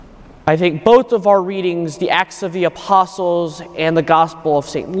I think both of our readings, the Acts of the Apostles and the Gospel of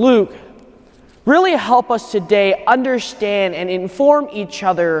St. Luke, really help us today understand and inform each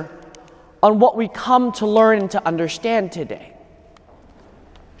other on what we come to learn and to understand today.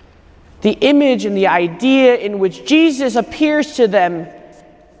 The image and the idea in which Jesus appears to them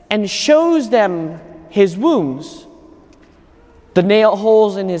and shows them his wounds, the nail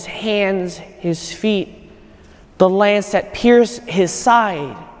holes in his hands, his feet, the lance that pierced his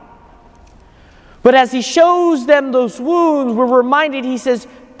side. But as he shows them those wounds, we're reminded, he says,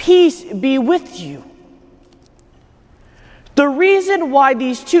 "Peace be with you." The reason why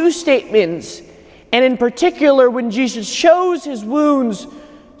these two statements, and in particular when Jesus shows his wounds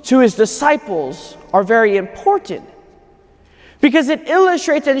to his disciples, are very important, because it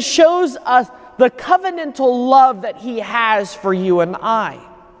illustrates and shows us the covenantal love that he has for you and I.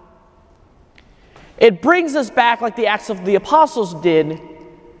 It brings us back, like the Acts of the Apostles did,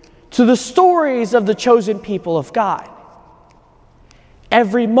 to the stories of the chosen people of God.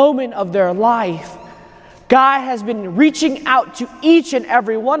 Every moment of their life, God has been reaching out to each and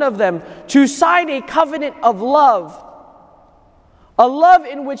every one of them to sign a covenant of love. A love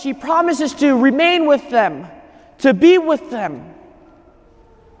in which he promises to remain with them, to be with them.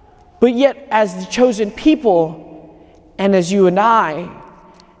 But yet, as the chosen people, and as you and I,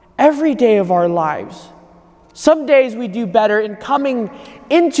 every day of our lives, some days we do better in coming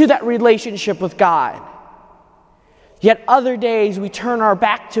into that relationship with God. Yet other days we turn our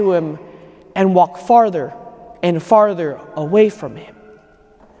back to him and walk farther and farther away from him.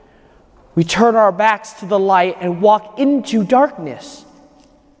 We turn our backs to the light and walk into darkness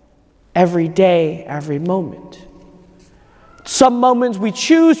every day, every moment. Some moments we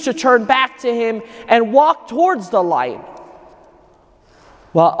choose to turn back to him and walk towards the light,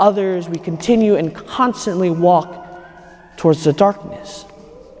 while others we continue and constantly walk towards the darkness.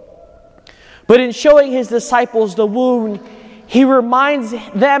 But in showing his disciples the wound, he reminds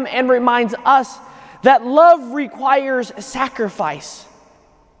them and reminds us that love requires sacrifice.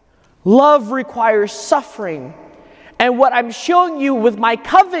 Love requires suffering. And what I'm showing you with my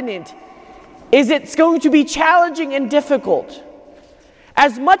covenant is it's going to be challenging and difficult.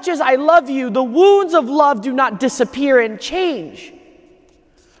 As much as I love you, the wounds of love do not disappear and change.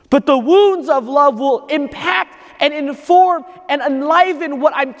 But the wounds of love will impact and inform and enliven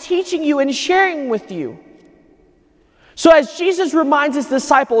what I'm teaching you and sharing with you. So as Jesus reminds his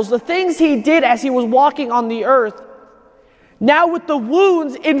disciples the things he did as he was walking on the earth, now with the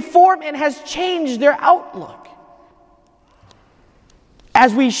wounds inform and has changed their outlook.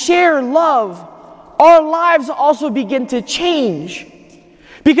 As we share love, our lives also begin to change,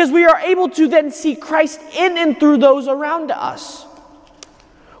 because we are able to then see Christ in and through those around us.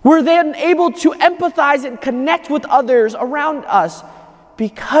 We're then able to empathize and connect with others around us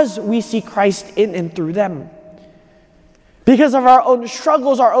because we see Christ in and through them. Because of our own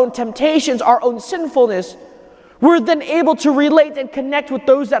struggles, our own temptations, our own sinfulness, we're then able to relate and connect with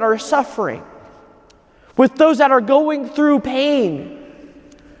those that are suffering, with those that are going through pain,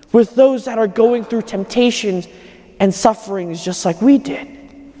 with those that are going through temptations and sufferings just like we did.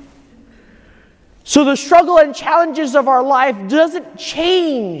 So the struggle and challenges of our life doesn't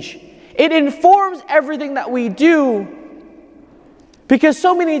change. It informs everything that we do. Because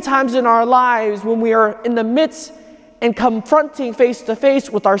so many times in our lives, when we are in the midst and confronting face to face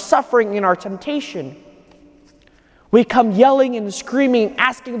with our suffering and our temptation, we come yelling and screaming,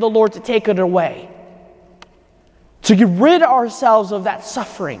 asking the Lord to take it away, to get rid ourselves of that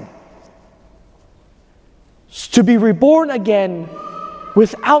suffering, to be reborn again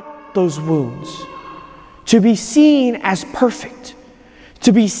without those wounds, to be seen as perfect,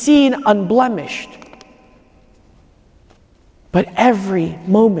 to be seen unblemished. But every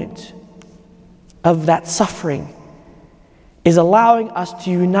moment of that suffering is allowing us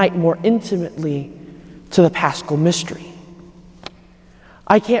to unite more intimately to the Paschal mystery.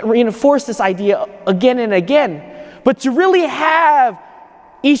 I can't reinforce this idea again and again, but to really have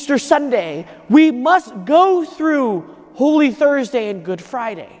Easter Sunday, we must go through Holy Thursday and Good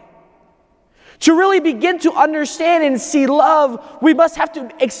Friday. To really begin to understand and see love, we must have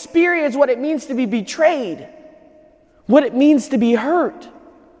to experience what it means to be betrayed, what it means to be hurt.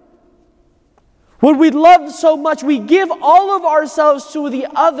 When we love so much, we give all of ourselves to the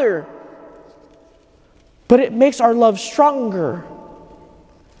other, but it makes our love stronger.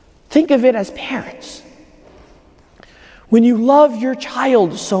 Think of it as parents. When you love your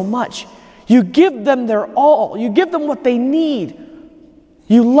child so much, you give them their all. You give them what they need.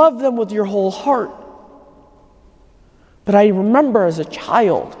 You love them with your whole heart. But I remember as a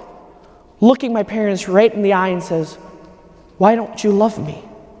child looking my parents right in the eye and says, "Why don't you love me?"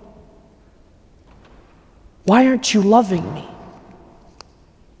 Why aren't you loving me?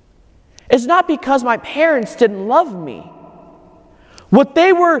 It's not because my parents didn't love me. What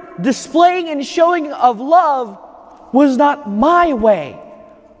they were displaying and showing of love was not my way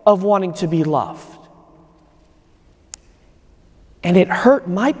of wanting to be loved. And it hurt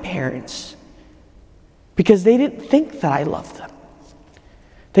my parents because they didn't think that I loved them.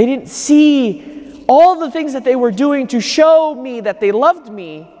 They didn't see all the things that they were doing to show me that they loved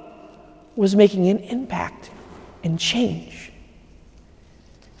me was making an impact and change.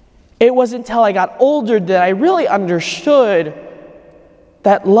 It wasn't until I got older that I really understood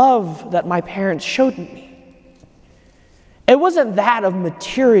that love that my parents showed me. It wasn't that of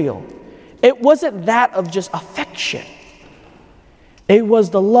material. It wasn't that of just affection. It was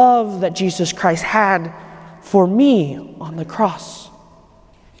the love that Jesus Christ had for me on the cross.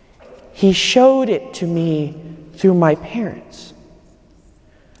 He showed it to me through my parents.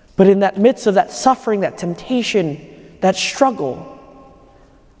 But in that midst of that suffering, that temptation, that struggle,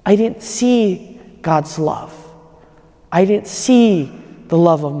 I didn't see God's love. I didn't see the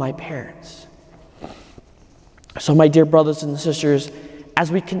love of my parents. So my dear brothers and sisters,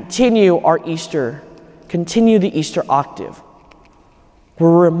 as we continue our Easter, continue the Easter octave,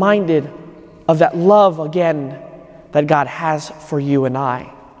 we're reminded of that love again that God has for you and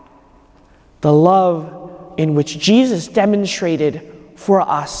I. The love in which Jesus demonstrated for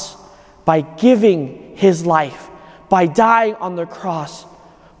us by giving his life, by dying on the cross,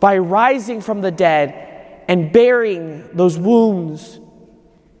 by rising from the dead and bearing those wounds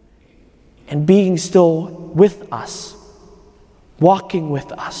and being still with us, walking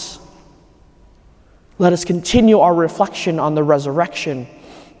with us. Let us continue our reflection on the resurrection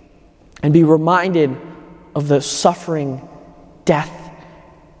and be reminded of the suffering, death,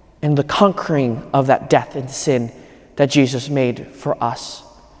 and the conquering of that death and sin that Jesus made for us,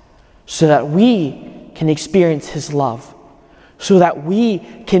 so that we can experience his love, so that we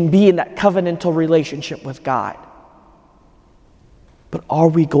can be in that covenantal relationship with God. But are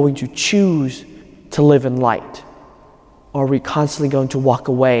we going to choose to live in light? Or are we constantly going to walk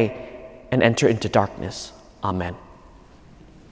away and enter into darkness? Amen.